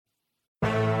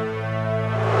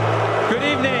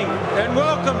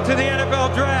welcome to the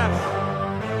NFL Draft.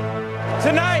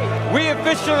 Tonight, we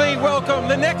officially welcome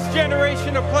the next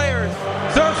generation of players.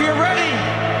 So if you're ready,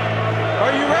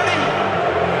 are you ready?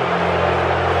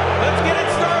 Let's get it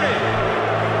started.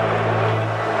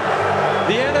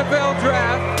 The NFL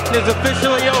Draft is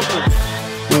officially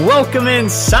open. Welcome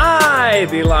inside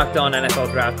the Locked On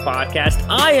NFL Draft Podcast.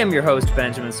 I am your host,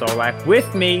 Benjamin Solwak.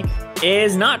 With me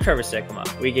is not Trevor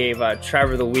Sikkema. We gave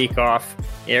Trevor the week off,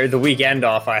 or the weekend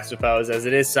off, I suppose, as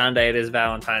it is Sunday, it is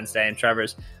Valentine's Day, and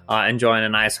Trevor's enjoying a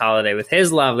nice holiday with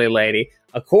his lovely lady.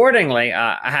 Accordingly,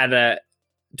 I had to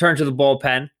turn to the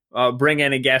bullpen, bring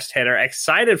in a guest hitter,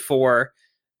 excited for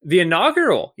the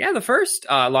inaugural, the first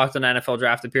Locked On NFL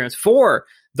Draft appearance for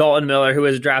Dalton Miller, who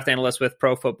is a draft analyst with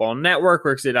Pro Football Network,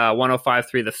 works at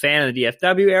 105.3 The Fan in the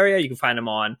DFW area. You can find him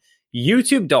on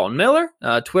YouTube, Dalton Miller,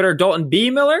 Twitter, Dalton B.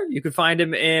 Miller. You could find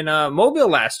him in Mobile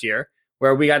last year,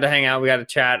 where we got to hang out, we got to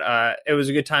chat. It was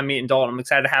a good time meeting Dalton. I'm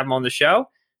excited to have him on the show.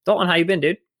 Dalton, how you been,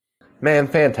 dude? Man,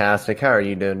 fantastic. How are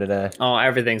you doing today? Oh,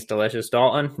 everything's delicious,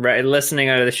 Dalton. Right,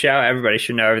 listening to the show, everybody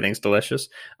should know everything's delicious.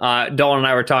 Dalton and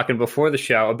I were talking before the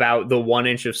show about the 1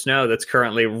 inch of snow that's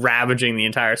currently ravaging the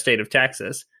entire state of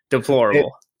Texas.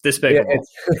 Deplorable. Despicable.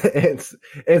 Yeah,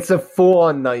 it's a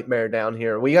full-on nightmare down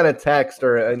here. We got a text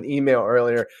or an email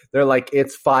earlier. They're like,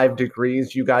 it's 5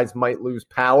 degrees. You guys might lose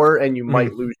power and you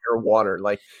might lose your water.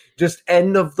 Like, just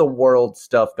end of the world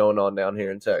stuff going on down here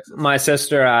in Texas. My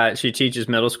sister, she teaches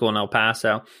middle school in El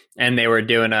Paso, and they were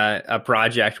doing a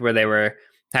project where they were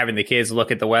having the kids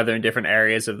look at the weather in different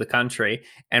areas of the country.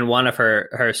 And one of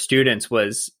her students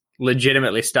was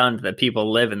legitimately stunned that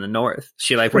people live in the north.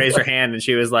 She raised her hand and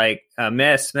she was like,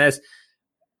 miss,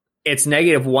 it's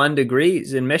 -1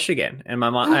 degrees in Michigan. And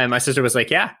my sister was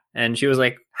like, yeah. And she was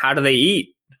like, how do they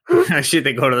eat?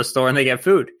 They go to the store and they get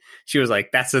food. She was like,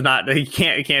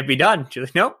 it can't be done. She was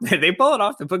like, nope, they pull it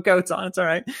off, they put coats on, it's all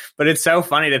right. But it's so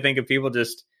funny to think of people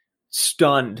just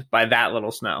stunned by that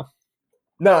little snow.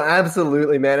 No,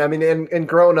 absolutely, man. I mean, and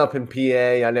growing up in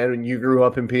PA, I know you grew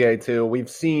up in PA too, we've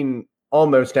seen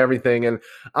almost everything. And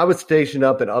I was stationed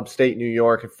up in upstate New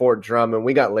York at Fort Drum, and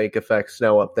we got lake effect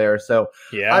snow up there. So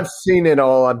yeah, I've seen it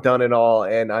all. I've done it all.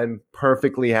 And I'm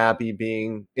perfectly happy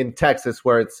being in Texas,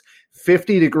 where it's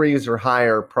 50 degrees or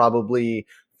higher, probably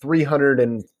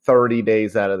 330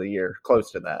 days out of the year,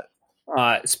 close to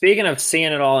that. Speaking of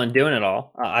seeing it all and doing it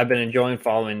all, I've been enjoying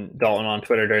following Dalton on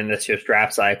Twitter during this year's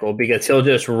draft cycle, because he'll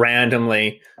just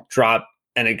randomly drop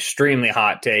an extremely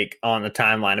hot take on the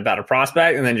timeline about a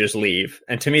prospect and then just leave.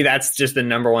 And to me, that's just the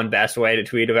number one best way to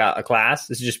tweet about a class,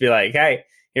 is to just be like, hey,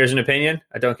 here's an opinion.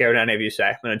 I don't care what any of you say.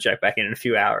 I'm going to check back in a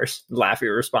few hours, laugh at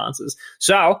your responses.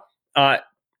 So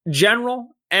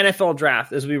general NFL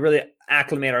draft, as we really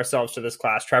acclimate ourselves to this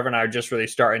class, Trevor and I are just really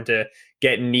starting to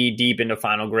get knee deep into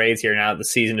final grades here now that the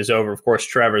season is over. Of course,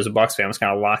 Trevor, as a Bucs fan, was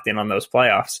kind of locked in on those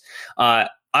playoffs. I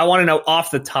want to know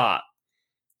off the top,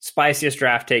 spiciest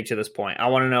draft take to this point. I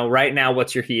want to know right now,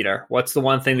 what's your heater? What's the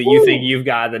one thing that you think you've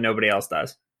got that nobody else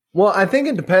does? Well, I think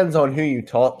it depends on who you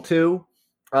talk to.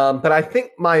 But I think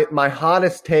my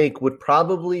hottest take would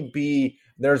probably be,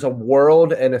 there's a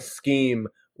world and a scheme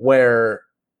where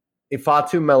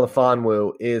Ifeatu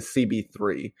Melifonwu is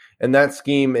CB3. And that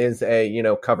scheme is a,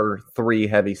 cover 3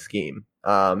 heavy scheme.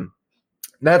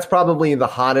 That's probably the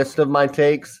hottest of my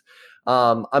takes.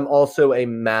 I'm also a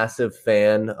massive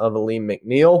fan of Aleem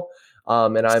McNeil,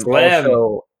 and I'm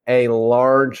also a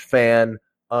large fan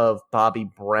of Bobby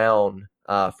Brown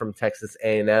from Texas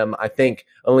A&M. I think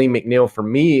Aleem McNeil, for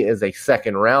me, is a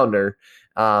second rounder,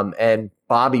 and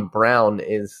Bobby Brown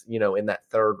is, in that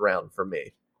third round for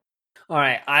me. All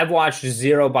right, I've watched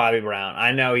zero Bobby Brown.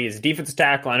 I know he's a defensive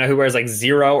tackle. I know he wears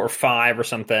 0 or 5 or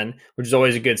something, which is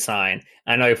always a good sign.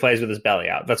 I know he plays with his belly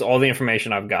out. That's all the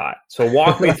information I've got. So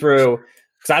walk me through,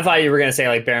 because I thought you were going to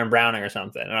say Baron Browning or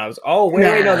something. And I was,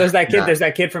 wait, no, there's that kid. There's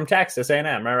that kid from Texas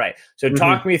A&M. Right. So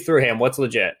talk me through him. What's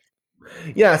legit?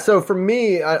 Yeah, so for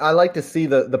me, I like to see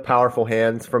the powerful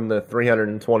hands from the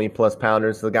 320-plus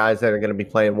pounders, the guys that are going to be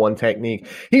playing one technique.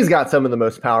 He's got some of the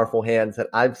most powerful hands that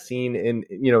I've seen in,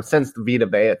 since the Vita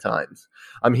Vea times.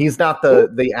 He's not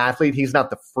the athlete. He's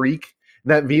not the freak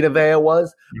that Vita Vea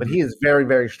was, but he is very,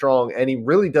 very strong, and he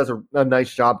really does a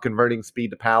nice job converting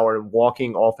speed to power and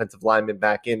walking offensive linemen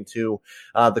back into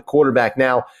the quarterback.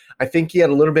 Now, I think he had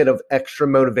a little bit of extra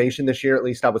motivation this year. At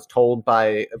least I was told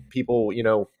by people,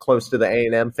 close to the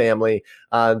A&M family,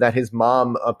 that his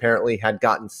mom apparently had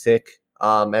gotten sick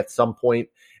at some point.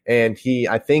 And he,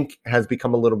 I think, has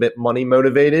become a little bit money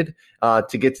motivated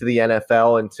to get to the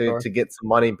NFL and to get some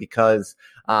money, because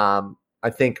I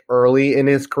think early in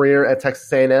his career at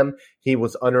Texas A&M, he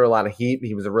was under a lot of heat.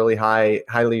 He was a really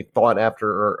highly thought after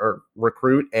or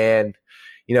recruit, and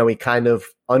he kind of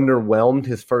underwhelmed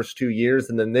his first 2 years,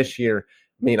 and then this year,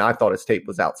 I thought his tape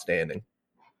was outstanding.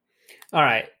 All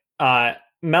right,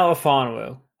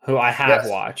 Melifonwu, who I have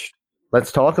watched.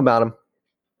 Let's talk about him.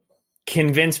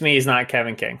 Convince me he's not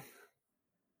Kevin King.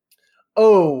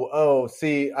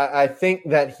 See, I think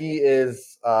that he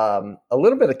is a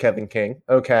little bit of Kevin King,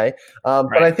 okay,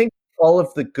 but I think all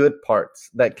of the good parts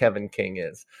that Kevin King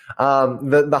is.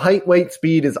 The height, weight,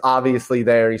 speed is obviously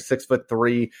there. He's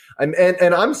 6'3",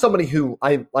 and I'm somebody who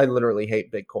I literally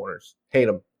hate big corners, hate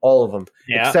them, all of them,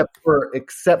 except for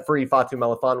Ifeatu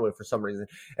Melifonwu for some reason.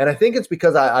 And I think it's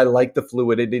because I like the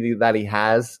fluidity that he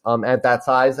has at that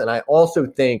size, and I also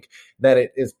think that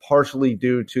it is partially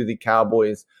due to the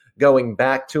Cowboys going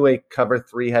back to a cover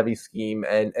 3 heavy scheme,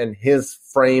 and his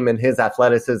frame and his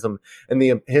athleticism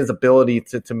and his ability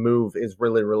to move is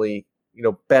really, really,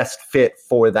 best fit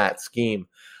for that scheme.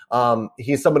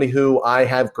 He's somebody who I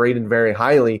have graded very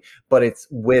highly, but it's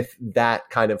with that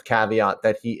kind of caveat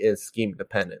that he is scheme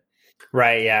dependent.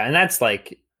 Right. Yeah. And that's I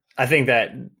think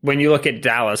that when you look at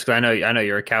Dallas, because I know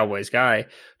you're a Cowboys guy,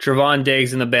 Trevon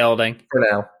Diggs in the building for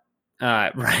now.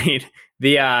 Right.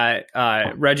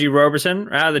 The Reggie Roberson,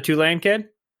 the Tulane kid.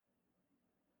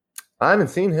 I haven't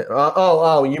seen him.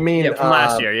 You mean from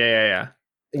last year?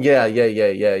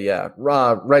 Yeah.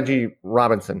 Reggie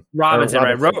Robinson.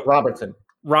 Right?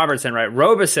 Robertson, right?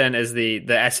 Roberson is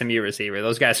the SMU receiver.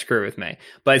 Those guys screw with me.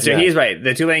 But so he's right.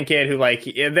 The Tulane kid who are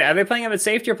they playing him at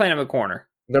safety or playing him at corner?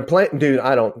 They're playing, dude.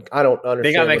 I don't understand.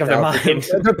 They gotta make up their mind.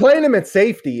 They're playing him at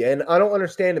safety, and I don't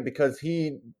understand it because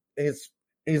his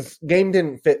game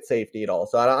didn't fit safety at all.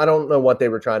 So I don't know what they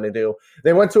were trying to do.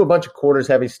 They went to a bunch of quarters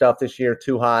heavy stuff this year,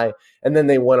 too high, and then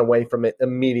they went away from it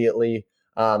immediately.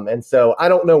 And so I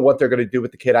don't know what they're going to do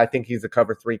with the kid. I think he's a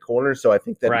cover 3 corner, so I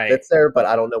think that he fits there, but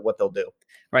I don't know what they'll do.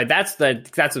 Right, that's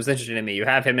what's interesting to me. You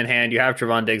have him in hand, you have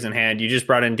Trevon Diggs in hand, you just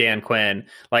brought in Dan Quinn.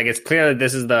 It's clear that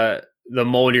this is the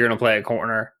mold you're going to play at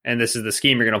corner, and this is the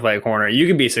scheme you're going to play at corner. You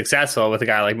can be successful with a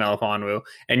guy like Melifonwu,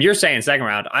 and you're saying second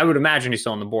round. I would imagine he's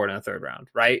still on the board in the third round,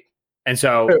 right? And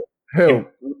so, who?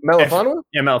 Melifonwu?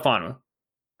 Yeah, Melifonwu.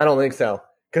 I don't think so,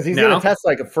 because he's going to test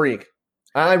like a freak.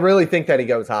 I really think that he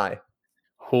goes high.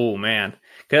 Oh man,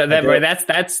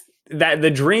 that's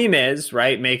the dream is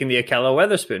right making the Ahkello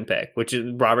Witherspoon pick, which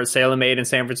is Robert Saleh made in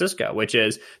San Francisco, which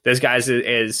is this guy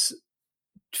is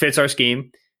fits our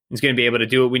scheme. He's going to be able to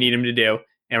do what we need him to do,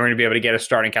 and we're going to be able to get a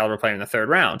starting caliber player in the third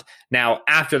round. Now,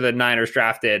 after the Niners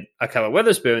drafted Ahkello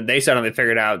Witherspoon, they suddenly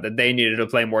figured out that they needed to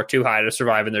play more too high to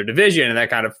survive in their division, and that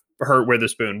kind of hurt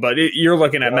Witherspoon. But you're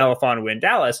looking at Melifonwu in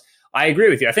Dallas. I agree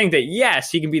with you. I think that,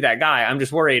 yes, he can be that guy. I'm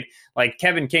just worried,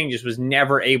 Kevin King just was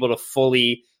never able to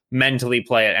fully mentally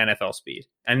play at NFL speed.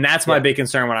 And that's my big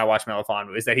concern when I watch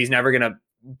Melifonwu, is that he's never going to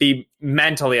be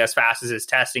mentally as fast as his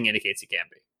testing indicates he can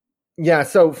be. Yeah,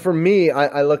 so for me,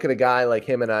 I look at a guy like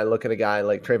him and I look at a guy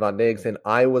like Trevon Diggs, and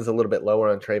I was a little bit lower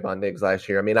on Trevon Diggs last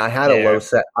year. I had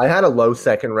a low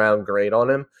second round grade on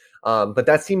him, but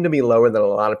that seemed to be lower than a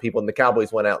lot of people. And the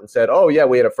Cowboys went out and said, "Oh yeah,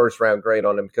 we had a first round grade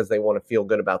on him because they want to feel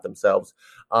good about themselves."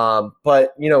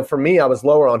 But for me, I was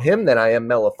lower on him than I am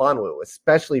Melifonwu,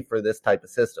 especially for this type of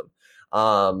system.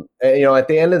 At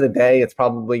the end of the day, it's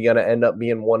probably going to end up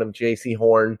being one of J.C.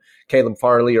 Horn, Caleb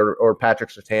Farley, or Patrick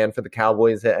Surtain for the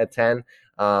Cowboys at 10.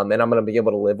 And I'm going to be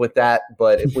able to live with that.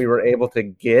 But if we were able to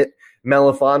get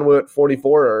Melifonwu at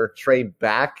 44 or trade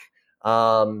back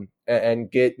and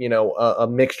get, a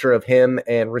mixture of him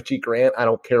and Richie Grant, I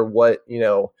don't care what,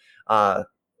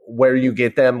 where you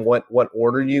get them, what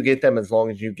order you get them, as long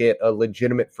as you get a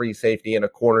legitimate free safety in a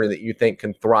corner that you think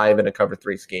can thrive in a cover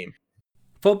 3 scheme.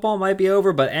 Football might be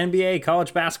over, but NBA,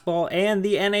 college basketball, and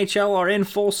the NHL are in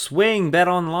full swing.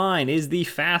 BetOnline is the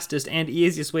fastest and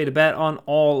easiest way to bet on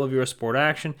all of your sport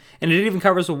action, and it even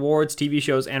covers awards, TV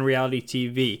shows, and reality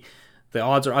TV. The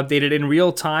odds are updated in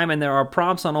real time, and there are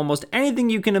props on almost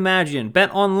anything you can imagine.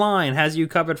 BetOnline has you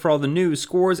covered for all the news,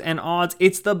 scores, and odds.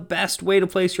 It's the best way to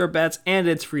place your bets, and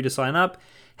it's free to sign up.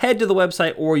 Head to the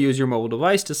website or use your mobile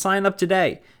device to sign up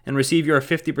today and receive your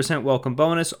 50% welcome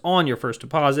bonus on your first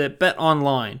deposit.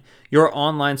 BetOnline, your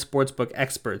online sportsbook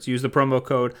experts. Use the promo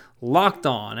code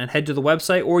LOCKEDON and head to the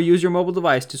website or use your mobile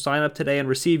device to sign up today and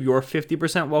receive your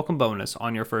 50% welcome bonus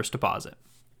on your first deposit.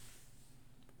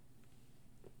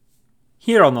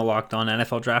 Here on the Locked On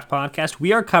NFL Draft Podcast,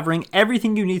 we are covering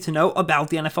everything you need to know about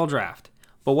the NFL Draft.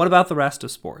 But what about the rest of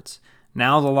sports?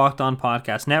 Now the Locked On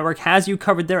Podcast Network has you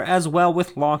covered there as well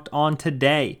with Locked On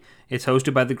Today. It's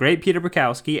hosted by the great Peter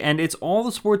Bukowski, and it's all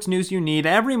the sports news you need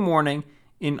every morning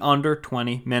in under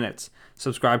 20 minutes.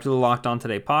 Subscribe to the Locked On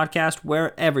Today podcast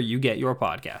wherever you get your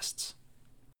podcasts.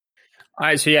 All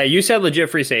right, so yeah, you said legit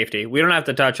free safety. We don't have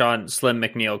to touch on Slim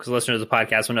McNeil because listeners of the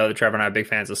podcast will know that Trevor and I are big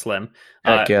fans of Slim.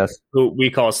 Heck yes. Who we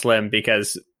call Slim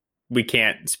because we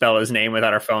can't spell his name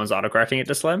without our phones autocorrecting it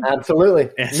to Slim. Absolutely.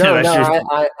 So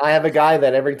I have a guy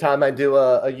that every time I do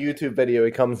a YouTube video,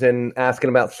 he comes in asking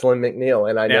about Slim McNeil,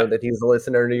 and I know that he's a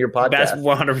listener to your podcast. That's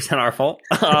 100% our fault.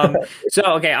 So,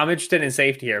 okay, I'm interested in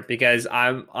safety here because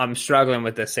I'm struggling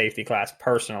with this safety class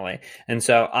personally. And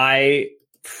so I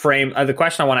frame the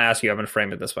question I want to ask you, I'm going to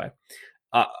frame it this way.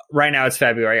 Right now it's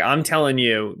February. I'm telling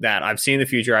you that I've seen the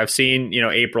future. I've seen,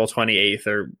 April 28th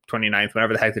or 29th,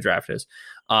 whenever the heck the draft is.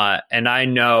 And I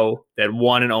know that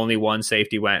one and only one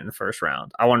safety went in the first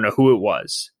round. I want to know who it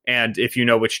was. And if you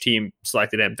know which team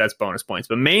selected him, that's bonus points.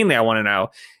 But mainly I want to know,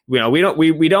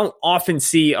 we don't often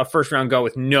see a first round go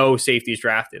with no safeties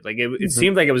drafted. Like it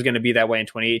seemed like it was going to be that way in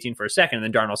 2018 for a second. And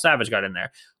then Darnell Savage got in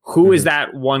there. Who is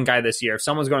that one guy this year? If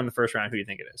someone's going in the first round, who do you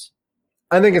think it is?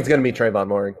 I think it's going to be Trayvon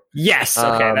Moehrig. Yes.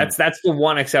 Okay. That's the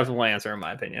one acceptable answer in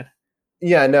my opinion.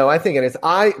 Yeah, no, I think it is.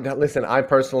 I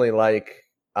personally like,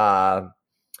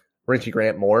 Richie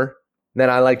Grant more than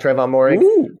I like Trayvon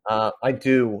Moehrig. I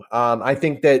do. I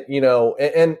think that,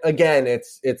 and again,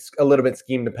 it's a little bit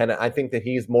scheme dependent. I think that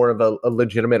he's more of a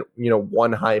legitimate,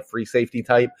 one high free safety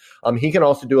type. He can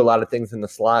also do a lot of things in the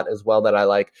slot as well that I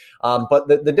like. But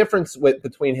the difference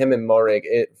between him and Moehrig,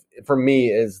 for me,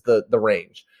 is the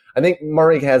range. I think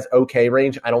Moehrig has okay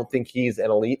range. I don't think he's an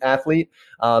elite athlete.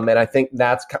 And I think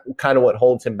that's kind of what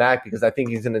holds him back because I think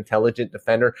he's an intelligent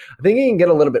defender. I think he can get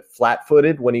a little bit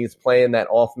flat-footed when he's playing that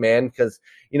off man because,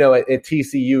 at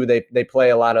TCU, they play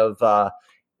a lot of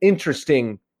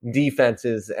interesting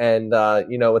defenses and,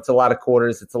 it's a lot of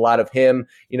quarters. It's a lot of him,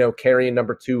 carrying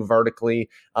number 2 vertically.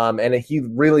 And he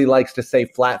really likes to stay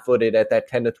flat-footed at that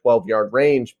 10 to 12-yard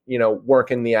range,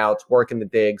 working the outs, working the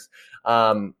digs.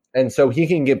 And so he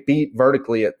can get beat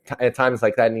vertically at times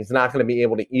like that, and he's not going to be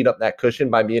able to eat up that cushion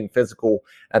by being physical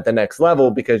at the next level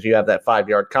because you have that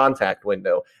 5-yard contact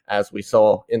window, as we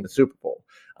saw in the Super Bowl.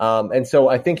 And so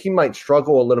I think he might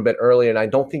struggle a little bit early, and I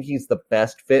don't think he's the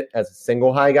best fit as a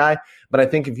single high guy. But I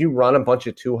think if you run a bunch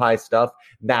of 2 high stuff,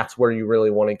 that's where you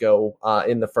really want to go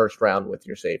in the first round with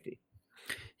your safety.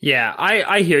 Yeah,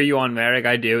 I hear you on Moehrig.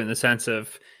 I do, in the sense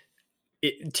of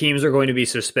teams are going to be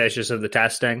suspicious of the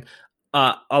testing.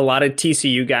 A lot of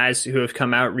TCU guys who have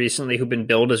come out recently who've been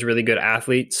billed as really good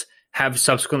athletes have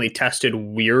subsequently tested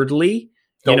weirdly.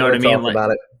 You know what I mean? Like,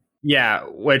 about it. Yeah,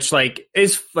 which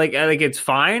is it's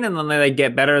fine, and then they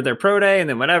get better at their pro day, and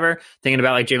then whatever. Thinking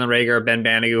about Jalen Reagor or Ben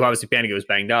Banigou. Obviously, Banigou was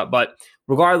banged up, but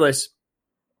regardless,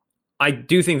 I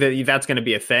do think that that's going to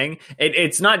be a thing.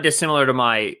 It's not dissimilar to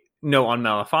my note on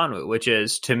Melifonwu, which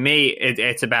is, to me,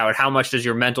 it's about how much does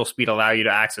your mental speed allow you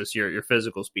to access your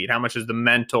physical speed? How much does the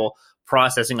mental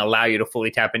processing allow you to fully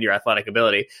tap into your athletic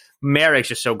ability? Moehrig's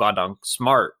just so goddamn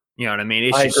smart. You know what I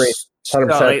mean? I agree.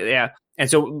 100%. Yeah. And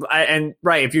so,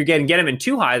 if you're get him in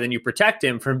too high, then you protect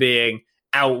him from being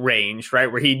outranged,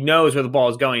 right? Where he knows where the ball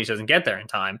is going, he just doesn't get there in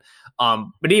time.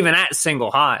 But even at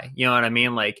single high, you know what I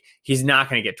mean? He's not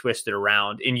going to get twisted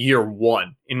around in year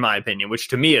 1, in my opinion, which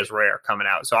to me is rare coming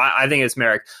out. So I think it's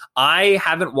Moehrig. I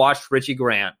haven't watched Richie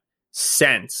Grant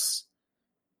since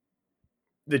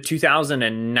the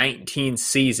 2019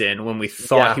 season when we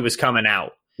thought he was coming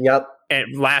out. Yep.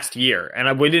 And last year.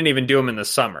 And we didn't even do him in the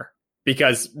summer.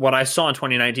 Because what I saw in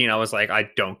 2019, I was like, I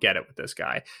don't get it with this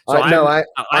guy. So I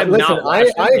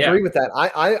agree with that.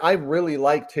 I really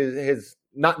liked his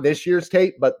not this year's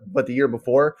tape, but the year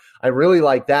before. I really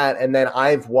like that. And then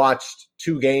I've watched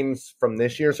 2 games from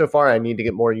this year so far. I need to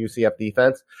get more UCF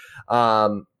defense.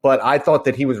 But I thought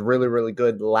that he was really, really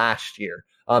good last year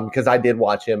because I did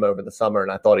watch him over the summer,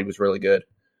 and I thought he was really good.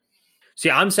 See,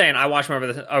 I'm saying I watched him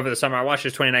over the summer. I watched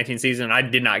his 2019 season, and I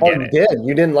did not get it.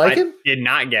 You didn't like him? Did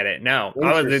not get it, no.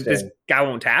 This guy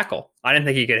won't tackle. I didn't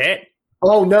think he could hit.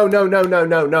 Oh,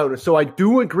 no. So I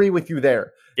do agree with you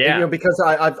there. Yeah. And, because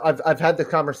I've had this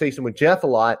conversation with Jeff a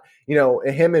lot.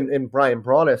 Him and Brian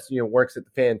Broaddus, works at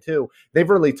the Fan too. They've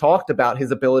really talked about his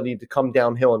ability to come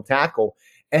downhill and tackle.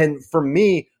 And for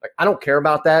me, I don't care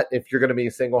about that if you're going to be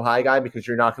a single high guy because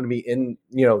you're not going to be in,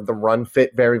 the run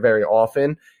fit very, very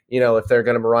often. If they're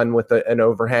going to run with an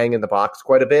overhang in the box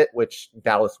quite a bit, which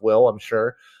Dallas will, I'm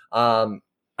sure.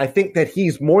 I think that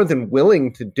he's more than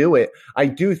willing to do it. I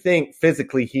do think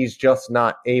physically he's just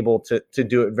not able to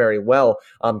do it very well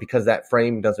because that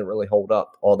frame doesn't really hold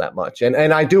up all that much. And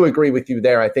I do agree with you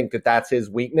there. I think that that's his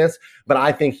weakness, but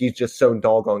I think he's just so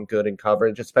doggone good in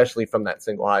coverage, especially from that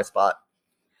single high spot.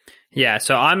 Yeah,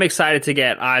 so I'm excited to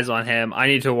get eyes on him. I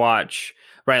need to watch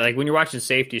right? Like when you're watching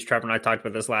safeties, Trevor and I talked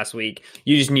about this last week,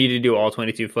 you just need to do all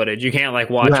 22 footage. You can't like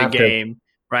watch a game,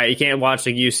 right? You can't watch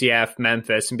like UCF,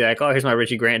 Memphis and be like, oh, here's my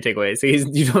Richie Grant takeaways. So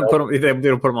you don't put him, they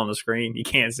don't put him on the screen. You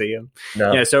can't see him.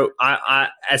 No. Yeah. So I,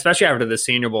 especially after the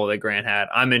Senior Bowl that Grant had,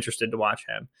 I'm interested to watch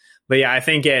him. But yeah, I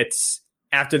think it's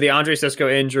after the Andre Sisco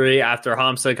injury, after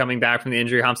Hamza coming back from the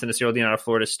injury, Hamza Nasirildeen out of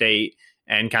Florida State,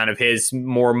 and kind of his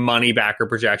more money backer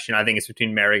projection, I think it's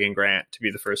between Merrick and Grant to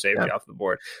be the first safety off the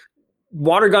board.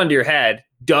 Water gun to your head,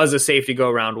 does a safety go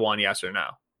round one, yes or no?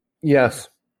 Yes.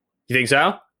 You think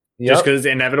so? Yep. Just because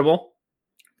it's inevitable?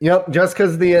 Yep, just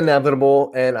because the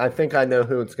inevitable, and I think I know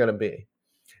who it's going to be.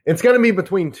 It's going to be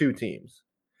between two teams.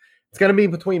 It's going to be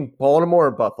between Baltimore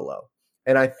or Buffalo.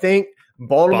 And I think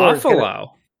Baltimore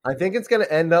I think it's going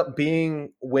to end up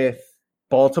being with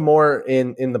Baltimore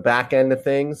in the back end of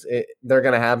things. They're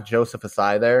going to have Joseph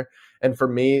Asai there. And for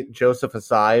me, Joseph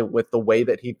Asai, with the way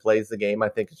that he plays the game, I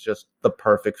think it's just the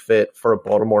perfect fit for a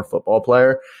Baltimore football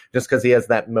player, just because he has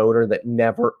that motor that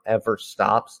never, ever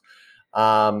stops.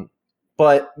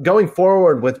 But going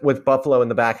forward with Buffalo in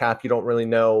the back half, you don't really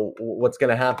know what's going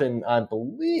to happen. I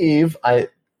believe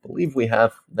we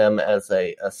have them as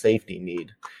a safety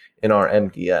need in our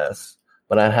MDS.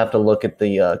 But I'd have to look at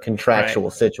the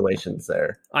contractual situations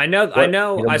there. I know.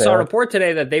 I saw a report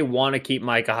today that they want to keep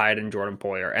Micah Hyde and Jordan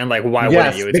Poyer. And like, why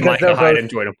wouldn't you? It's Micah Hyde and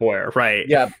Jordan Poyer, right?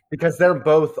 Yeah, because they're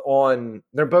both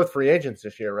free agents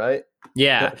this year, right?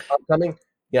 Yeah. Upcoming?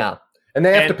 Yeah. And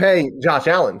they have to pay Josh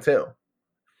Allen too.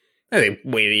 They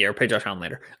wait a year, pay Josh Allen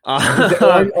later.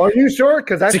 Are you sure?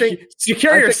 Because I think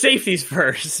secure your safeties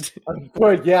first.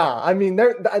 But yeah, I mean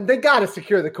they got to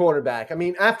secure the quarterback. I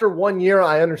mean, after 1 year,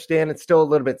 I understand it's still a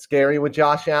little bit scary with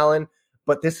Josh Allen,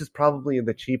 but this is probably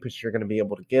the cheapest you're going to be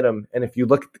able to get him. And if you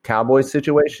look at the Cowboys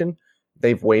situation,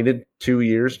 they've waited 2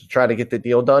 years to try to get the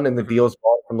deal done, and the deal's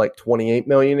gone from like $28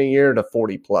 million a year to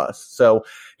 40 plus. So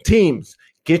teams,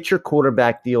 get your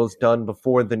quarterback deals done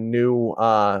before the new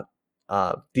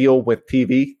deal with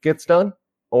TV gets done,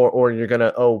 or you're going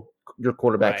to owe your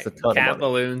quarterbacks a ton of money.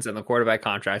 Balloons and the quarterback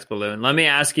contracts balloon. Let me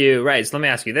ask you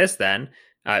this then,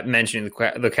 mentioning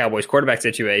the Cowboys quarterback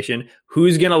situation,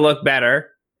 who's going to look better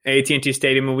at AT&T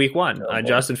Stadium in week one?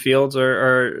 Justin Fields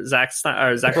or Zach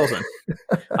Wilson?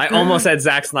 I almost said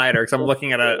Zach Snyder because I'm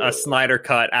looking at a Snyder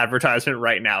Cut advertisement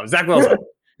right now. Zach Wilson.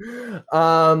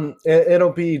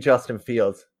 It'll be Justin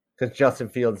Fields. Because Justin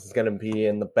Fields is going to be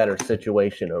in the better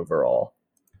situation overall.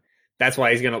 That's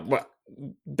why he's going to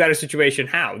better situation.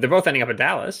 How? They're both ending up in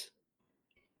Dallas.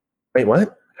 Wait,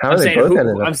 what? How are they both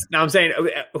ending up? I'm saying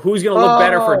who's going to look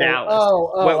better for Dallas?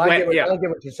 I get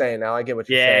what you're saying now. I get what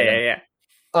you're saying. Yeah.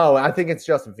 Oh, I think it's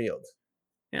Justin Fields.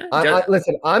 Yeah,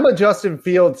 listen, I'm a Justin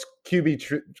Fields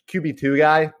QB2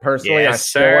 guy personally.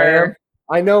 Yes, sir.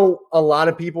 I know a lot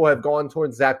of people have gone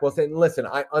towards Zach Wilson. And listen,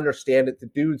 I understand it. The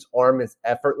dude's arm is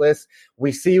effortless.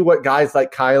 We see what guys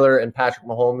like Kyler and Patrick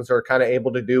Mahomes are kind of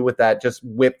able to do with that just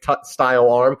whip style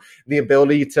arm. The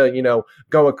ability to,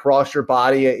 go across your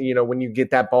body, when you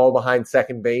get that ball behind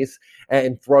second base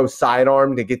and throw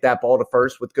sidearm to get that ball to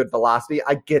first with good velocity.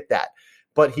 I get that.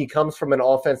 But he comes from an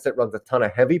offense that runs a ton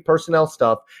of heavy personnel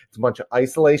stuff. It's a bunch of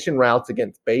isolation routes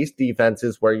against base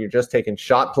defenses where you're just taking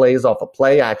shot plays off of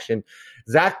play action.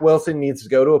 Zach Wilson needs to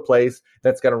go to a place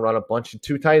that's going to run a bunch of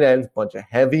two tight ends, bunch of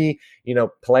heavy,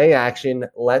 play action,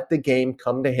 let the game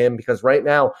come to him, because right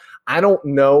now I don't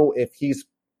know if he's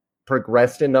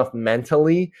progressed enough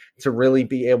mentally to really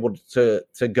be able to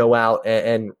go out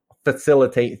and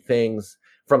facilitate things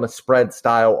from a spread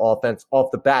style offense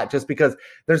off the bat, just because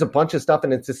there's a bunch of stuff,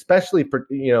 and it's especially,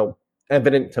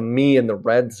 evident to me in the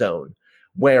red zone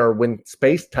where when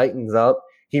space tightens up,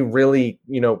 he really,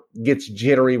 gets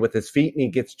jittery with his feet and he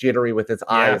gets jittery with his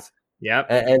eyes. Yeah.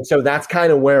 And so that's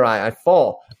kind of where I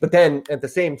fall. But then at the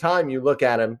same time, you look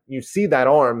at him, you see that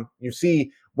arm, you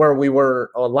see where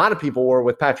a lot of people were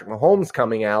with Patrick Mahomes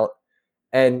coming out,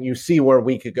 and you see where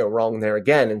we could go wrong there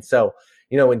again. And so,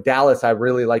 in Dallas, I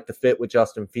really like the fit with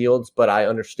Justin Fields, but I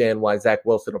understand why Zach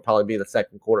Wilson will probably be the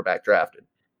second quarterback drafted.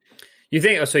 You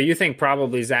think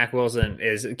probably Zach Wilson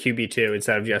is QB2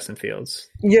 instead of Justin Fields?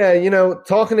 Yeah,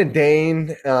 talking to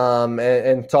Dane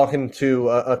and talking to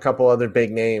a couple other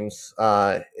big names,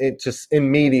 it just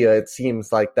in media it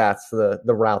seems like that's the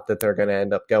route that they're going to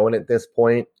end up going at this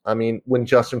point. I mean, when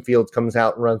Justin Fields comes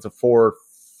out and runs a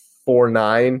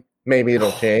 4.49, maybe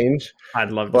it'll change.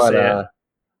 I'd love to see it.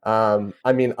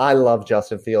 I love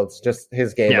Justin Fields, just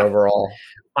his game overall.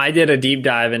 I did a deep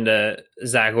dive into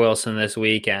Zach Wilson this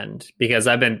weekend because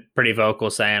I've been pretty vocal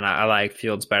saying I like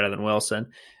Fields better than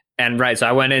Wilson. And so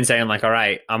I went in saying all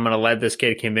right, I'm going to let this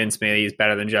kid convince me that he's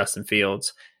better than Justin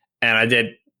Fields. And I did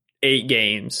 8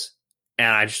 games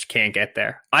and I just can't get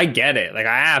there. I get it. Like,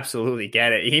 I absolutely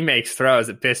get it. He makes throws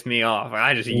that piss me off.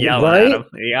 I just yell at him.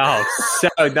 Oh,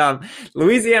 so dumb.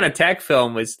 Louisiana Tech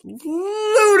film was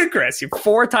ludicrous.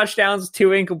 4 touchdowns, 2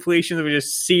 incompletions. We're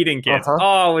just seeding kids.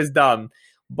 Oh, it was dumb.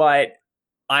 But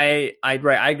I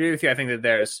agree with you. I think that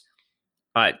there's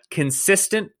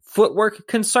consistent footwork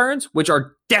concerns, which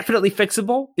are definitely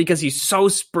fixable because he's so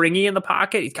springy in the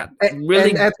pocket. He's got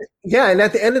really and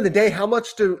at the end of the day, how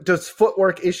much does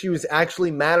footwork issues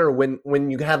actually matter when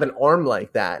you have an arm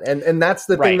like that? And that's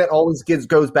the thing that always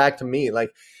goes back to me.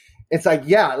 Like, it's like,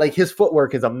 yeah, like his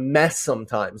footwork is a mess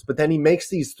sometimes, but then he makes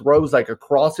these throws like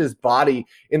across his body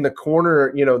in the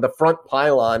corner, the front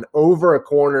pylon over a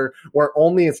corner where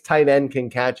only his tight end can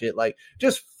catch it. Like,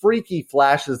 just freaky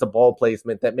flashes of ball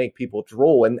placement that make people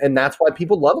drool. And that's why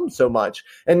people love him so much.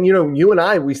 And, you and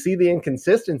I, we see the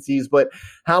inconsistencies, but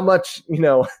how much,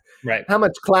 how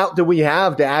much clout do we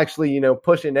have to actually,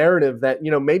 push a narrative that,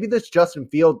 maybe this Justin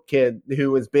Field kid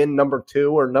who has been number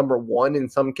 2 or number 1 in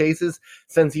some cases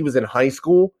since he was in high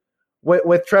school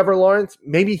with Trevor Lawrence,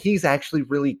 maybe he's actually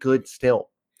really good still.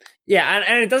 Yeah,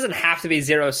 and it doesn't have to be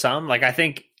zero sum. Like, I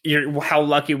think how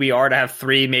lucky we are to have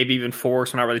 3, maybe even 4,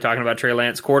 so we're not really talking about Trey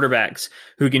Lance quarterbacks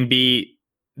who can be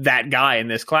that guy in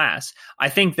this class. I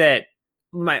think that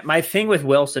my thing with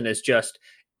Wilson is just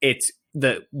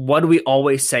what do we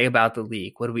always say about the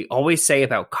league? What do we always say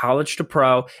about college to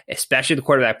pro, especially the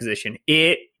quarterback position?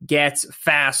 It gets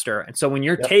faster. And so when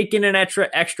you're taking an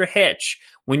extra hitch,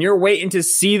 when you're waiting to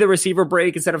see the receiver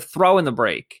break instead of throwing the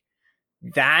break,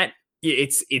 that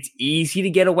it's easy to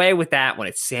get away with that when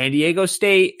it's San Diego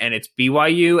State and it's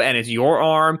BYU and it's your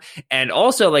arm. And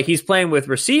also, like, he's playing with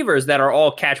receivers that are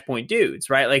all catch point dudes,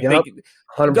 right? Like,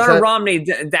 100%. Gunnar Romney,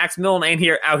 Dax Milne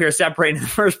ain't out here separating in the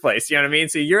first place. You know what I mean?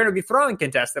 So you're going to be throwing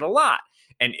contested a lot,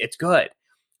 and it's good.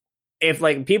 If,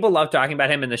 like, people love talking about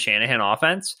him in the Shanahan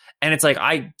offense, and it's like,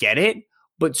 I get it,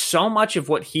 but so much of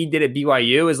what he did at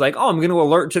BYU is like, oh, I'm going to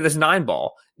alert to this 9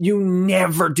 ball. You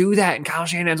never do that in Kyle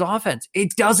Shanahan's offense.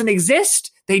 It doesn't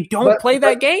exist. They don't play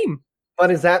that game. But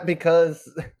is that because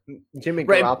Jimmy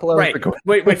Garoppolo?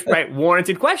 Right.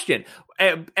 Warranted question.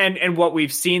 And what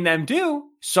we've seen them do,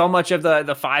 so much of the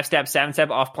 5-step,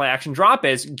 7-step off play action drop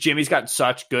is Jimmy's got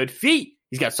such good feet.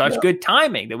 He's got such good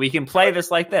timing that we can play this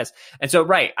like this. And so,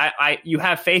 you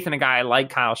have faith in a guy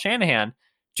like Kyle Shanahan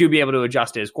to be able to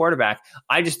adjust to his quarterback.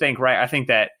 I just think, I think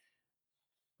that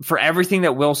for everything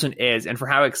that Wilson is and for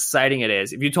how exciting it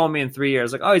is, if you told me in 3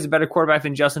 years, like, oh, he's a better quarterback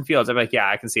than Justin Fields, I'd be like, yeah,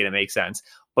 I can see it. It makes sense.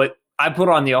 But I put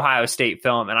on the Ohio State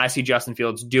film and I see Justin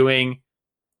Fields doing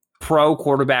pro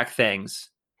quarterback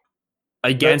things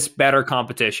against better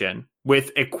competition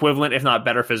with equivalent, if not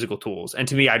better, physical tools. And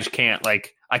to me, I just can't,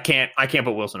 I can't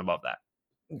put Wilson above that.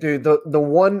 Dude, the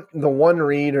one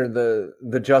read or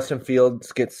the Justin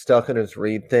Fields gets stuck in his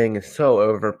read thing is so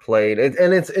overplayed.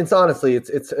 It's honestly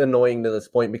it's annoying to this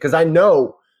point because I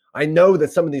know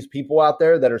that some of these people out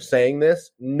there that are saying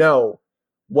this know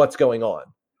what's going on.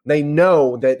 They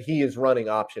know that he is running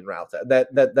option routes,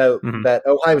 that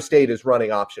Ohio State is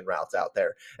running option routes out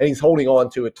there, and he's holding on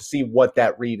to it to see what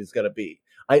that read is going to be.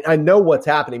 I know what's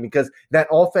happening because that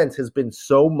offense has been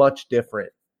so much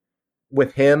different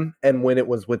with him and when it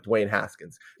was with Dwayne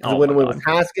Haskins. When it was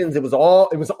Haskins, it was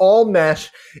all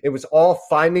mesh. It was all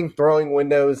finding throwing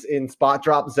windows in spot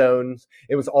drop zones.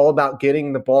 It was all about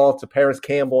getting the ball to Paris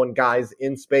Campbell and guys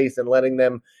in space and letting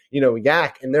them,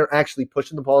 yak. And they're actually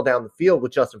pushing the ball down the field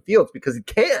with Justin Fields because he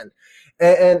can.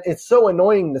 And it's so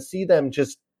annoying to see them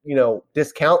just,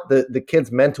 discount the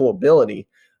kid's mental ability.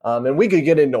 And we could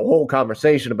get into a whole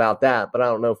conversation about that, but I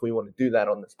don't know if we want to do that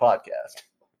on this podcast.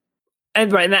 And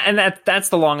that's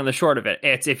the long and the short of it.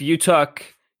 It's if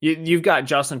you've got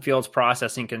Justin Fields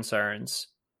processing concerns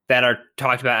that are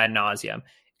talked about ad nauseum.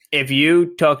 If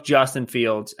you took Justin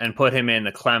Fields and put him in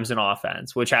the Clemson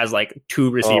offense, which has like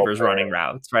 2 receivers running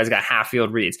routes, right? He's got half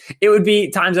field reads. It would be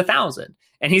times 1,000.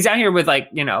 And he's out here with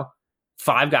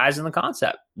 5 guys in the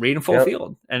concept, reading full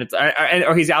field. And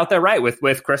or he's out there, right,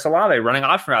 with Chris Olave running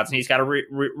option routes, and he's got to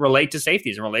relate to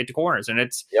safeties and relate to corners. And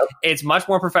it's much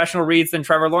more professional reads than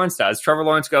Trevor Lawrence does. Trevor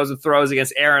Lawrence goes and throws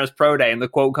against air on his pro day, and the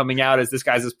quote coming out is, this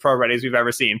guy's as pro ready as we've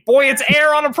ever seen. Boy, it's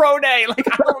air on a pro day. Like,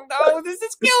 I don't know. This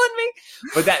is killing me.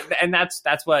 But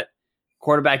that's what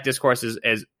quarterback discourse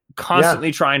is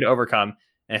constantly trying to overcome,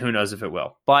 and who knows if it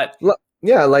will. But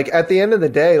yeah, like at the end of the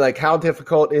day, like how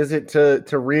difficult is it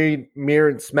to read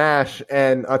mirrored smash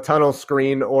and a tunnel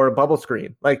screen or a bubble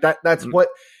screen? Like that's what,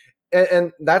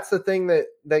 and that's the thing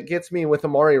that gets me with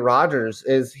Amari Rodgers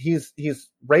is he's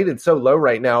rated so low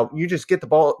right now. You just get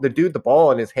the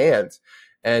ball in his hands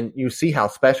and you see how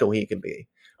special he can be.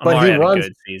 But Amari had a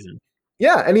good season.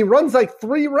 Yeah, and he runs like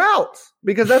 3 routes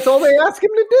because that's all they ask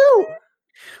him to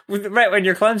do. Right, when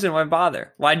you're Clemson, why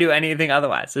bother? Why do anything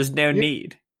otherwise? There's no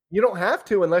need. You don't have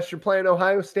to unless you're playing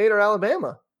Ohio State or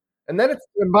Alabama. And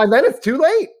by then it's too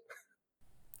late.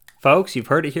 Folks, you've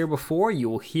heard it here before. You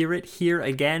will hear it here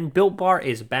again. Built Bar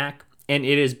is back, and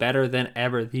it is better than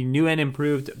ever. The new and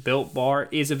improved Built Bar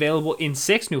is available in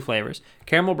 6 new flavors: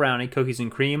 caramel brownie, cookies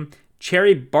and cream,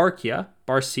 cherry barcia,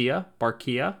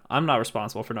 I'm not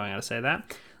responsible for knowing how to say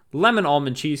that, lemon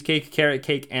almond cheesecake, carrot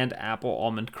cake, and apple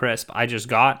almond crisp. I just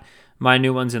got my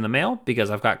new ones in the mail because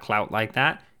I've got clout like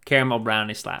that. Caramel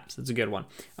brownie slaps. That's a good one.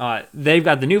 They've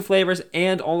got the new flavors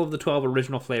and all of the 12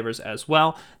 original flavors as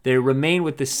well. They remain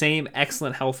with the same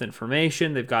excellent health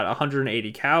information. They've got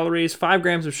 180 calories, 5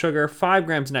 grams of sugar, 5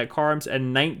 grams net carbs,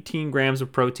 and 19 grams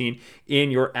of protein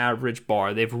in your average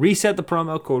bar. They've reset the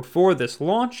promo code for this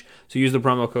launch, so use the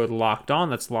promo code LOCKEDON.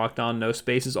 That's locked on, no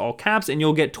spaces, all caps, and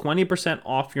you'll get 20%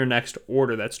 off your next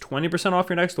order. That's 20% off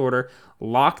your next order,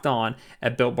 locked on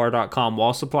at BuiltBar.com.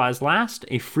 While supplies last,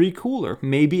 a free cooler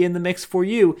may be in the mix for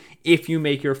you if you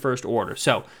make your first order.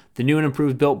 So the new and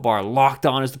improved Built Bar, locked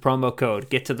on is the promo code.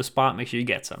 Get to the spot, make sure you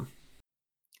get some.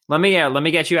 Let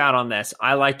me get you out on this.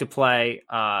 I like to play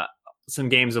some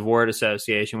games of word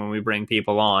association when we bring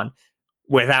people on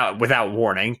without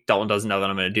warning. Dalton doesn't know that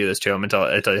I'm going to do this to him until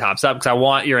he hops up, because I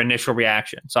want your initial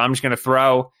reaction. So I'm just going to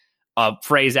throw a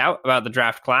phrase out about the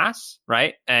draft class,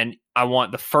 right? And I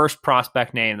want the first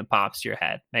prospect name that pops to your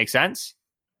head. Make sense?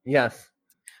 Yes.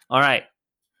 All right.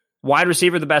 Wide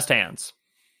receiver, the best hands.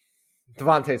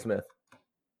 Devontae Smith.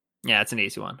 Yeah, it's an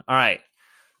easy one. All right.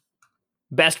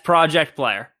 Best project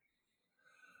player.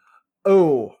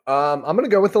 Oh, I'm going to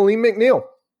go with Aleem McNeil.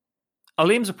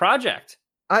 Aleem's a project.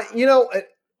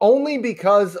 Only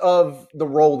because of the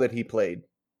role that he played.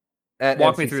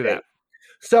 Walk me through that.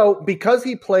 So because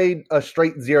he played a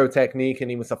straight zero technique and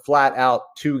he was a flat out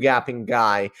 2-gapping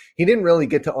guy, he didn't really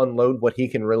get to unload what he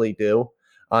can really do.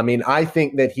 I mean, I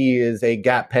think that he is a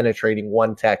gap penetrating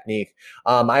 1 technique.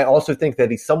 I also think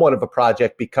that he's somewhat of a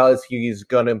project because he's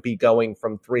going to be going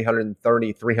from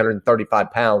 330,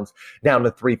 335 pounds down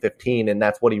to 315, and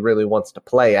that's what he really wants to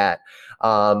play at.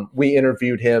 We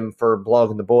interviewed him for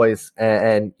Blogging the Boys,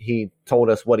 and he told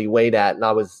us what he weighed at, and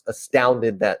I was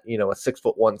astounded that, a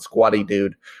 6'1" squatty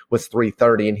dude was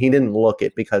 330, and he didn't look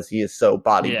it because he is so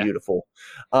body beautiful.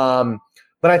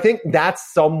 But I think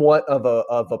that's somewhat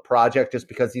of a project just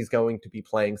because he's going to be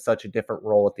playing such a different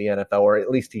role at the NFL, or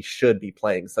at least he should be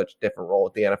playing such a different role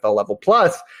at the NFL level.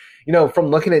 Plus, from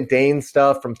looking at Dane's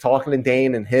stuff, from talking to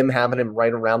Dane and him having him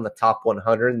right around the top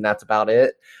 100, and that's about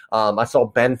it. I saw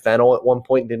Ben Fennell at one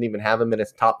point, didn't even have him in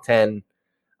his top 10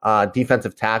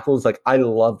 defensive tackles. Like, I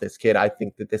love this kid. I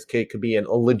think that this kid could be a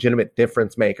legitimate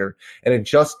difference maker, and it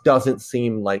just doesn't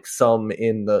seem like some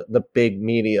in the big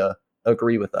media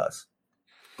agree with us.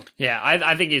 Yeah,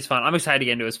 I think he's fun. I'm excited to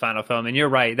get into his final film. And you're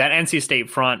right, that NC State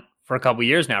front for a couple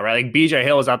years now, right? Like, BJ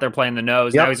Hill is out there playing the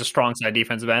nose. Yep. Now he's a strong side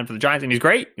defensive end for the Giants, and he's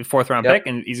great. He's 4th round pick,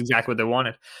 and he's exactly what they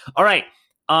wanted. All right,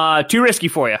 too risky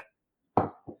for you.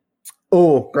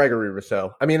 Oh, Gregory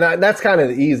Rousseau. I mean, that's kind of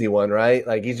the easy one, right?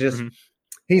 Like, he's just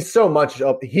he's so much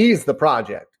up. He's the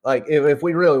project. Like, if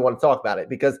we really want to talk about it,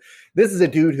 because this is a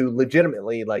dude who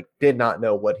legitimately did not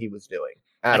know what he was doing.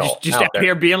 Just out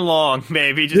here being long,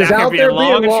 baby. Just out here being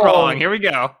long and strong. Here we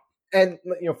go. And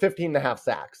 15 and a half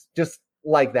sacks, just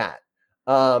like that.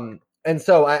 And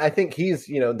so I think he's,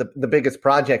 the biggest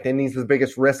project, and he's the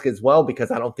biggest risk as well, because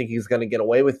I don't think he's going to get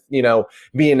away with,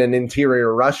 being an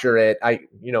interior rusher I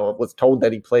was told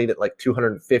that he played at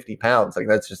 250 pounds. Like,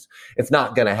 that's just, it's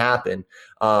not going to happen.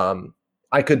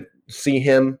 I could see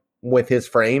him with his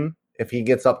frame, if he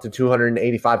gets up to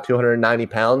 285, 290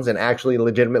 pounds and actually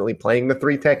legitimately playing the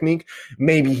 3 technique,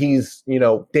 maybe he's,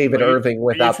 David Irving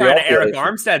without the Eric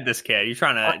Armstead this kid. You're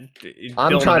trying to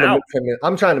I'm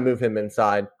trying to move him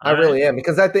inside. I really am,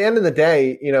 because at the end of the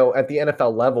day, at the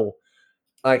NFL level,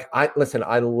 I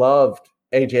loved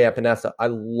AJ Epinesa. I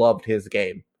loved his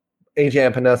game.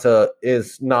 AJ Epinesa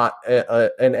is not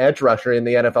an edge rusher in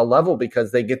the NFL level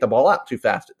because they get the ball out too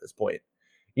fast at this point.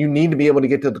 You need to be able to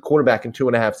get to the quarterback in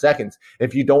 2.5 seconds.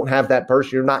 If you don't have that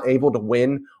burst, you're not able to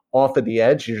win off of the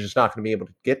edge. You're just not going to be able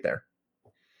to get there.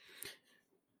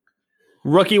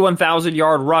 Rookie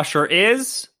 1,000-yard rusher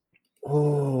is?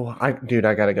 Oh, I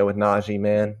got to go with Najee,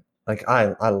 man.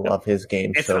 I love his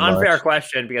game so much. It's an unfair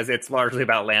question because it's largely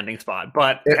about landing spot,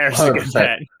 but there's a good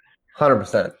bet.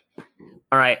 100%.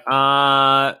 All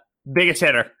right. Biggest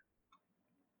hitter.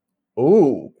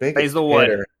 Ooh, biggest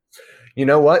hitter. You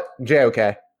know what?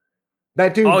 JOK.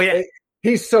 That dude,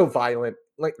 he's so violent.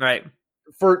 Right.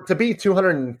 to be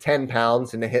 210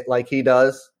 pounds and to hit like he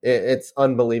does, it's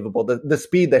unbelievable. The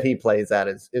speed that he plays at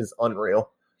is unreal.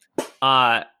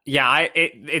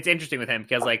 It's interesting with him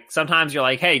because like sometimes you're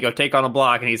like, hey, go take on a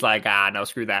block, and he's like, no,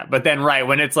 screw that. But then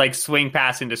when it's like swing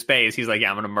pass into space, he's like, yeah,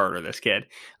 I'm gonna murder this kid.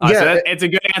 It's a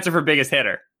good answer for biggest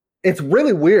hitter. It's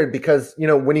really weird because,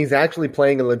 when he's actually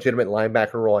playing a legitimate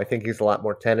linebacker role, I think he's a lot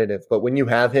more tentative. But when you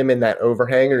have him in that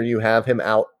overhang or you have him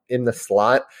out in the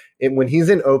slot, when he's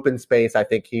in open space, I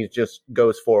think he just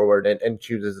goes forward and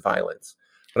chooses violence.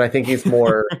 But I think he's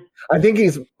more – I think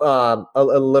he's a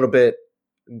little bit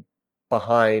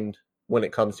behind when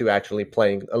it comes to actually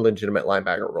playing a legitimate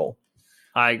linebacker role.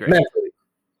 I agree.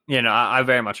 Mentally. I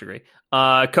very much agree.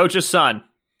 Coach's son.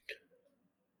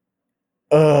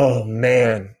 Oh,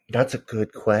 man. That's a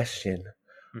good question.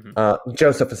 Mm-hmm.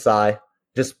 Joseph Asai,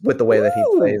 just with the way that he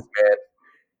plays, man.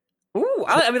 Ooh,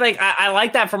 I mean, like, I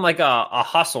like that from, like, a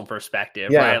hustle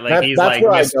perspective, right? Like, he's like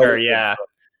Mr. Yeah.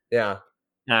 Yeah.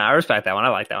 I respect that one. I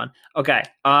like that one. Okay.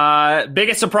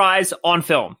 Biggest surprise on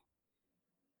film.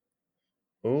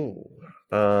 Ooh.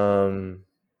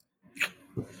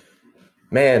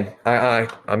 Man,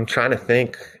 I'm trying to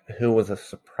think who was a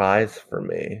surprise for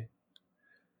me.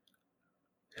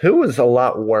 Who was a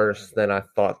lot worse than I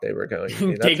thought they were going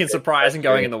to be. Taking surprise and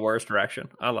going in the worst direction.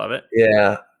 I love it.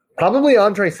 Yeah. Probably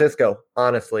Andre Sisco,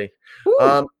 honestly.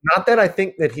 Not that I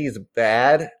think that he's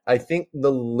bad. I think the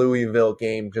Louisville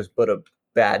game just put a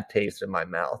bad taste in my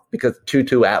mouth because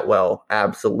Tutu Atwell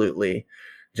absolutely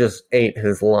just ate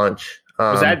his lunch.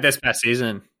 Was that this past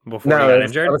season before he got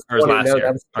injured? Or was last year?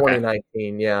 That was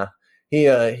 2019, yeah.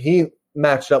 He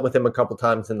matched up with him a couple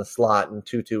times in the slot, and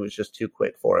Tutu was just too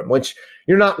quick for him, which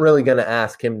you're not really going to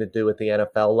ask him to do at the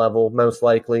NFL level, most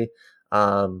likely.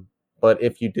 But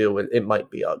if you do, it might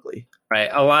be ugly. Right.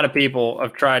 A lot of people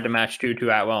have tried to match Tutu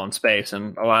Atwell in space,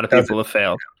 and a lot of people have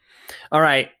failed. All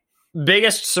right.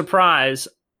 Biggest surprise,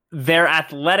 their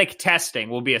athletic testing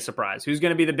will be a surprise. Who's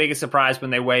going to be the biggest surprise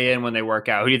when they weigh in, when they work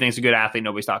out? Who do you think is a good athlete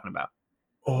nobody's talking about?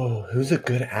 Oh, who's a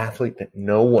good athlete that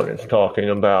no one is talking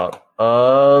about?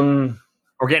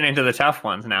 We're getting into the tough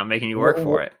ones now, making you work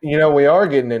for it. We are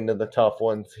getting into the tough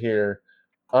ones here.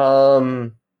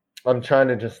 I'm trying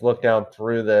to just look down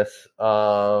through this. You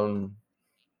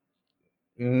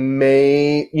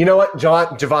know what?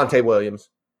 Javonte Williams.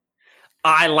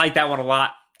 I like that one a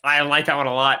lot.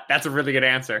 That's a really good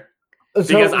answer.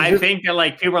 Because I think that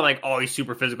like people are like, oh, he's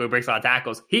super physical, he breaks a lot of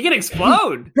tackles. He can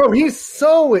explode. Bro, he's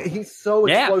so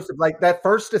explosive. Like that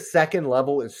first to second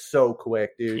level is so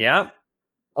quick, dude. Yep.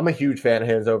 I'm a huge fan of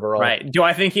his overall. Right. Do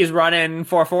I think he's running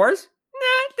 4.4s?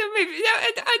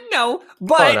 No.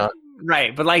 But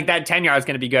right. But like that 10 yards is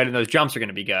going to be good and those jumps are going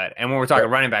to be good. And when we're talking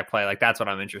running back play, like that's what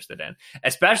I'm interested in.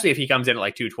 Especially if he comes in at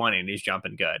like 220 and he's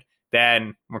jumping good.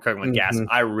 Then we're cooking with gas.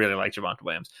 I really like Javonte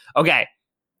Williams. Okay.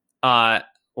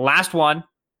 Last one.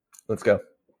 Let's go.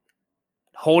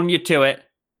 Holding you to it.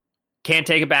 Can't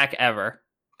take it back ever.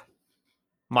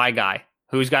 My guy.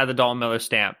 Who's got the Dalton Miller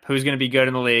stamp? Who's going to be good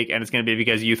in the league? And it's going to be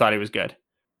because you thought he was good.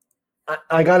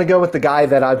 I got to go with the guy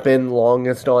that I've been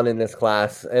longest on in this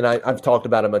class. And I've talked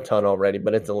about him a ton already,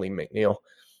 but it's Aleem McNeil.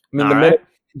 I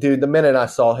mean, the minute I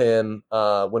saw him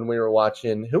when we were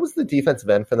watching, who was the defensive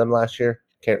end for them last year?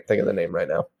 Can't think of the name right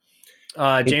now.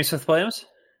 James Smith-Williams?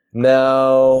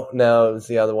 No, it was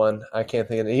the other one. I can't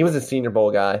think of it. He was a Senior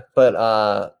Bowl guy,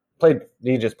 but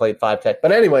he just played 5 tech.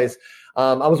 But anyways,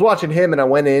 I was watching him and I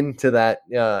went into that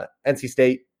NC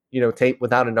State, tape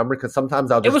without a number because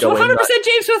sometimes I'll just go in. It was 100%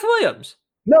 James Smith-Williams.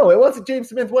 No, it wasn't James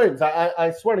Smith-Williams.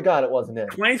 I swear to God it wasn't him.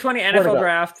 2020 NFL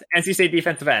draft, NC State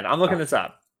defensive end. I'm looking this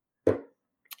up.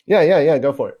 Yeah,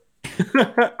 go for it.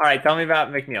 All right, tell me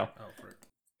about McNeil.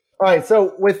 All right,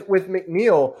 so with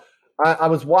McNeil, I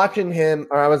was watching him,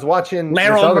 or I was watching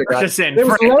Laryl Murchison. It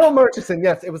was Laryl Murchison.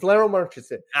 Yes, it was Laryl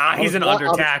Murchison. He's an under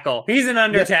tackle. He's an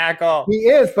under tackle. He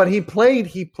is, but he played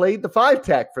the 5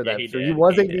 tech for them, so he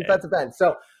was a defensive end.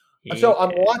 So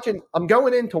I'm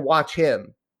going in to watch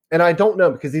him, and I don't know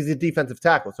because he's a defensive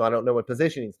tackle, so I don't know what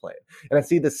position he's playing. And I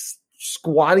see this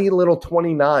squatty little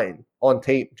 29 on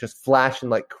tape just flashing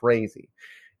like crazy.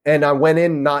 And I went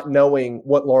in not knowing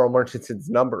what Laryl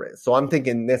Murchison's number is. So I'm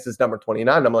thinking this is number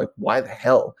 29. I'm like, why the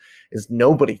hell is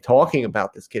nobody talking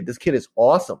about this kid? This kid is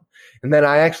awesome. And then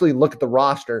I actually look at the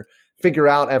roster, figure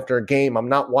out after a game, I'm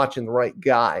not watching the right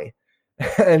guy.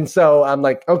 And so I'm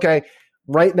like, okay,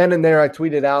 right then and there, I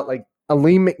tweeted out like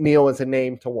Aleem McNeil is a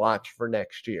name to watch for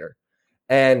next year.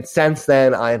 And since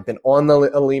then, I have been on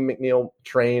the Aleem McNeil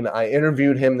train. I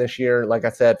interviewed him this year, like I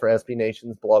said, for SB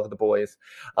Nation's Blog of the Boys.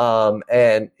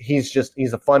 And he's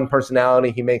a fun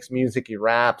personality. He makes music. He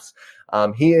raps.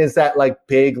 He is that like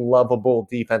big, lovable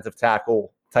defensive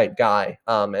tackle type guy.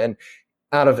 And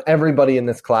out of everybody in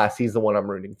this class, he's the one I'm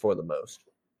rooting for the most.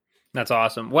 That's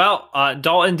awesome. Well,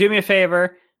 Dalton, do me a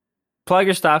favor. Plug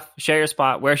your stuff, share your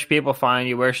spot. Where should people find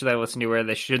you? Where should they listen to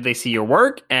you? Should they see your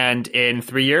work? And in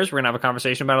 3 years, we're going to have a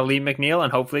conversation about Aleem McNeil,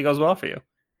 and hopefully it goes well for you.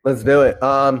 Let's do it.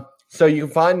 So you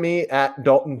can find me at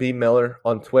Dalton B. Miller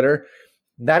on Twitter.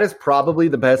 That is probably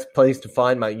the best place to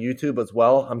find my YouTube as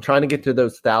well. I'm trying to get to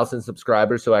those 1,000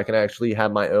 subscribers so I can actually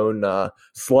have my own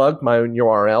slug, my own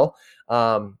URL.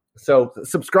 So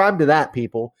subscribe to that,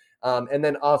 people. And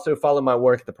then also follow my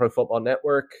work at the Pro Football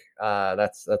Network.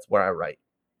 That's where I write.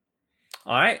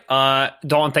 All right.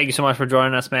 Dalton, thank you so much for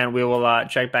joining us, man. We will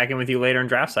check back in with you later in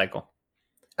draft cycle.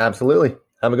 Absolutely.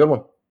 Have a good one.